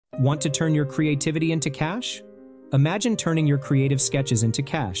Want to turn your creativity into cash? Imagine turning your creative sketches into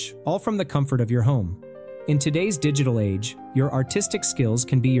cash, all from the comfort of your home. In today's digital age, your artistic skills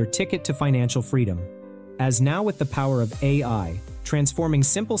can be your ticket to financial freedom. As now with the power of AI, transforming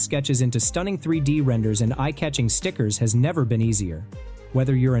simple sketches into stunning 3D renders and eye-catching stickers has never been easier.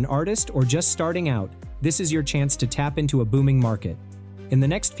 Whether you're an artist or just starting out, this is your chance to tap into a booming market. In the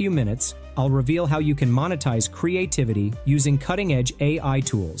next few minutes, I'll reveal how you can monetize creativity using cutting-edge AI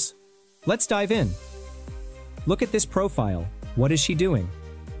tools. Let's dive in. Look at this profile. What is she doing?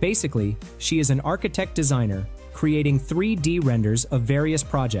 Basically, she is an architect designer creating 3D renders of various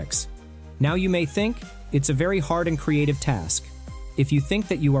projects. Now you may think it's a very hard and creative task. If you think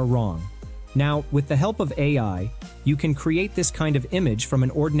that, you are wrong. Now, with the help of AI, you can create this kind of image from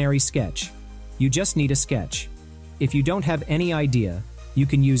an ordinary sketch. You just need a sketch. If you don't have any idea, you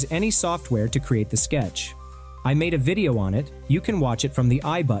can use any software to create the sketch. I made a video on it. You can watch it from the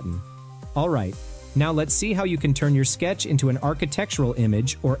I button. Alright, now let's see how you can turn your sketch into an architectural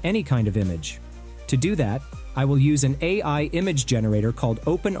image or any kind of image. To do that, I will use an AI image generator called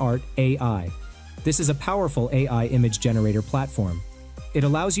Openart AI. This is a powerful AI image generator platform. It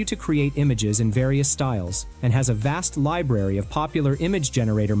allows you to create images in various styles and has a vast library of popular image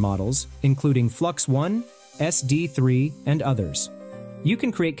generator models, including Flux 1, SD3, and others. You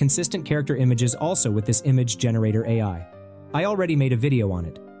can create consistent character images also with this image generator AI. I already made a video on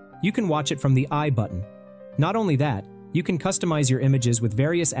it. You can watch it from the I button. Not only that, you can customize your images with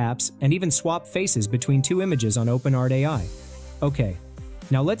various apps and even swap faces between two images on Openart AI. Okay,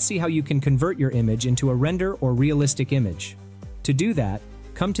 now let's see how you can convert your image into a render or realistic image. To do that,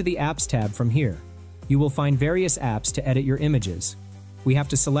 come to the Apps tab from here. You will find various apps to edit your images. We have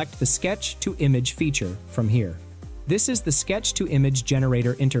to select the Sketch to Image feature from here. This is the Sketch to Image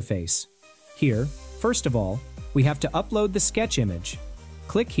generator interface. Here, first of all, we have to upload the sketch image.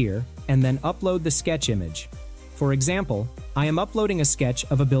 Click here and then upload the sketch image. For example, I am uploading a sketch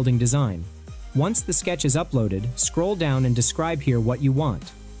of a building design. Once the sketch is uploaded, scroll down and describe here what you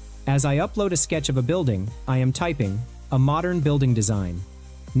want. As I upload a sketch of a building, I am typing a modern building design.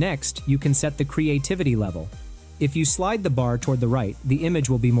 Next, you can set the creativity level. If you slide the bar toward the right, the image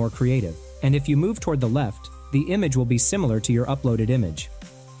will be more creative, and if you move toward the left, the image will be similar to your uploaded image.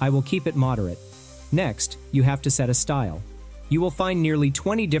 I will keep it moderate. Next, you have to set a style. You will find nearly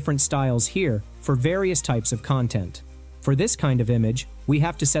 20 different styles here for various types of content. For this kind of image, we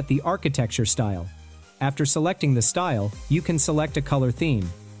have to set the architecture style. After selecting the style, you can select a color theme.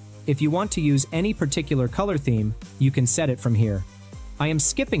 If you want to use any particular color theme, you can set it from here. I am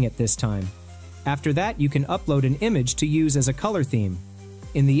skipping it this time. After that, you can upload an image to use as a color theme.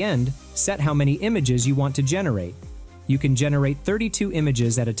 In the end, set how many images you want to generate. You can generate 32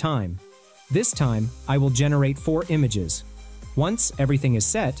 images at a time. This time, I will generate 4 images. Once everything is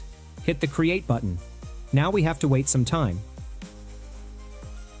set, hit the Create button. Now we have to wait some time.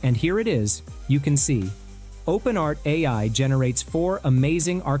 And here it is, you can see. Openart AI generates 4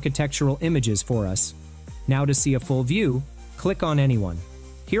 amazing architectural images for us. Now to see a full view, click on any one.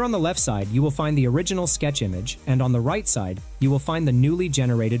 Here on the left side, you will find the original sketch image, and on the right side, you will find the newly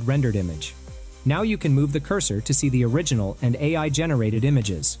generated rendered image. Now you can move the cursor to see the original and AI-generated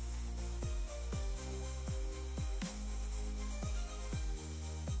images.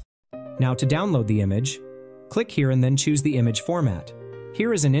 Now to download the image, click here and then choose the image format.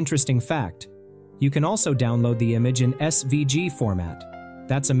 Here is an interesting fact. You can also download the image in SVG format.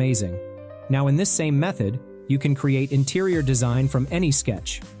 That's amazing. Now in this same method, you can create interior design from any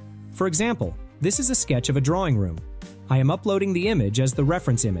sketch. For example, this is a sketch of a drawing room. I am uploading the image as the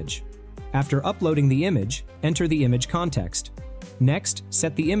reference image. After uploading the image, enter the image context. Next,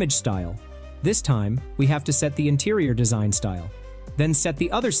 set the image style. This time, we have to set the interior design style. Then set the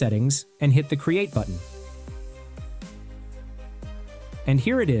other settings and hit the Create button. And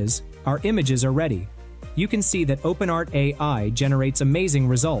here it is, our images are ready. You can see that Openart AI generates amazing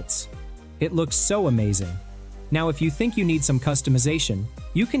results. It looks so amazing. Now if you think you need some customization,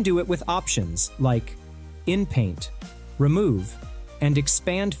 you can do it with options like In-Paint, Remove, and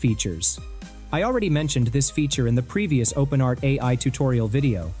Expand features. I already mentioned this feature in the previous Openart AI tutorial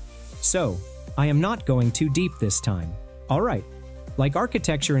video. So, I am not going too deep this time. Alright. Like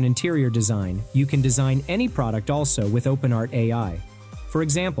architecture and interior design, you can design any product also with Openart AI. For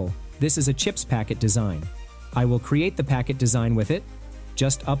example, this is a chips packet design. I will create the packet design with it,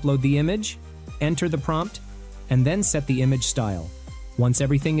 just upload the image, enter the prompt, and then set the image style. Once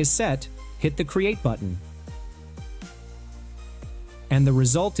everything is set, hit the Create button. And the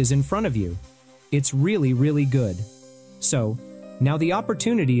result is in front of you. It's really good. So, now the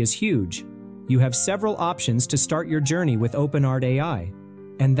opportunity is huge. You have several options to start your journey with Openart AI.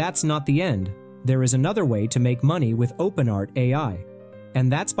 And that's not the end. There is another way to make money with Openart AI.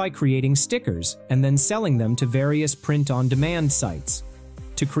 And that's by creating stickers and then selling them to various print-on-demand sites.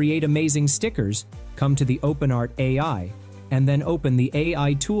 To create amazing stickers, come to the Openart AI and then open the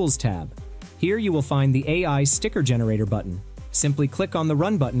AI Tools tab. Here you will find the AI Sticker Generator button. Simply click on the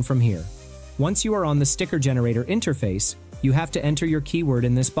Run button from here. Once you are on the Sticker Generator interface, you have to enter your keyword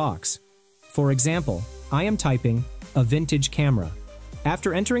in this box. For example, I am typing a vintage camera.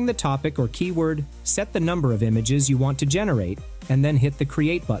 After entering the topic or keyword, set the number of images you want to generate and then hit the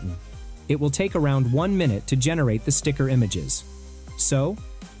Create button. It will take around 1 minute to generate the sticker images. So,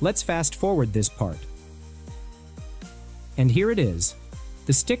 let's fast forward this part. And here it is.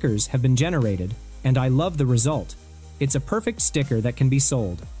 The stickers have been generated, and I love the result. It's a perfect sticker that can be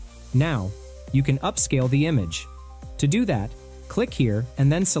sold. Now, you can upscale the image. To do that, click here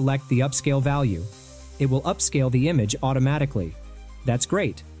and then select the upscale value. It will upscale the image automatically. That's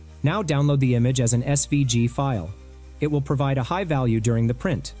great. Now download the image as an SVG file. It will provide a high value during the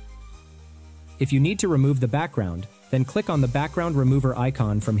print. If you need to remove the background, then click on the background remover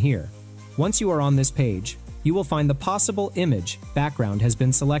icon from here. Once you are on this page, you will find the possible image background has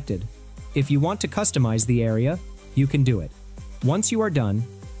been selected. If you want to customize the area, you can do it. Once you are done,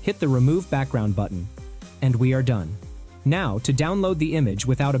 hit the Remove Background button. And we are done. Now, to download the image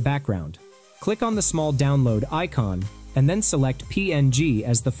without a background, click on the small download icon and then select PNG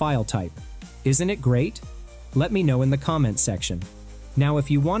as the file type. Isn't it great? Let me know in the comments section. Now,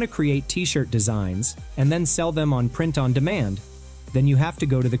 if you want to create t-shirt designs and then sell them on print on demand, then you have to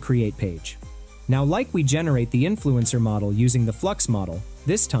go to the Create page. Now, like we generate the influencer model using the Flux model,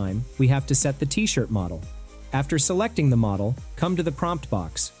 this time we have to set the t-shirt model. After selecting the model, come to the prompt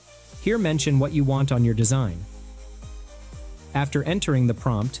box. Here mention what you want on your design. After entering the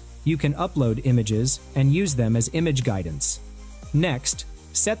prompt, you can upload images and use them as image guidance. Next,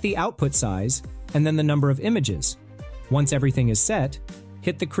 set the output size and then the number of images. Once everything is set,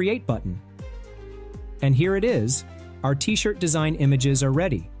 hit the Create button. And here it is. Our t-shirt design images are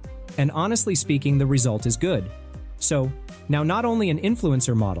ready. And honestly speaking, the result is good. So, now not only an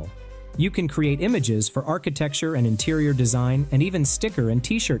influencer model, you can create images for architecture and interior design and even sticker and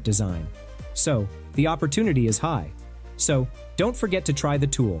t-shirt design. So, the opportunity is high. So, don't forget to try the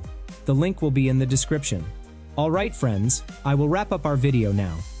tool. The link will be in the description. Alright friends, I will wrap up our video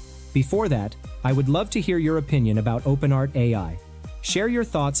now. Before that, I would love to hear your opinion about Openart AI. Share your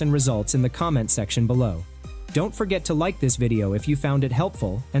thoughts and results in the comment section below. Don't forget to like this video if you found it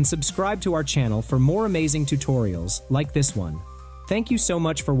helpful and subscribe to our channel for more amazing tutorials like this one. Thank you so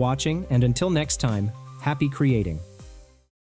much for watching, and until next time, happy creating!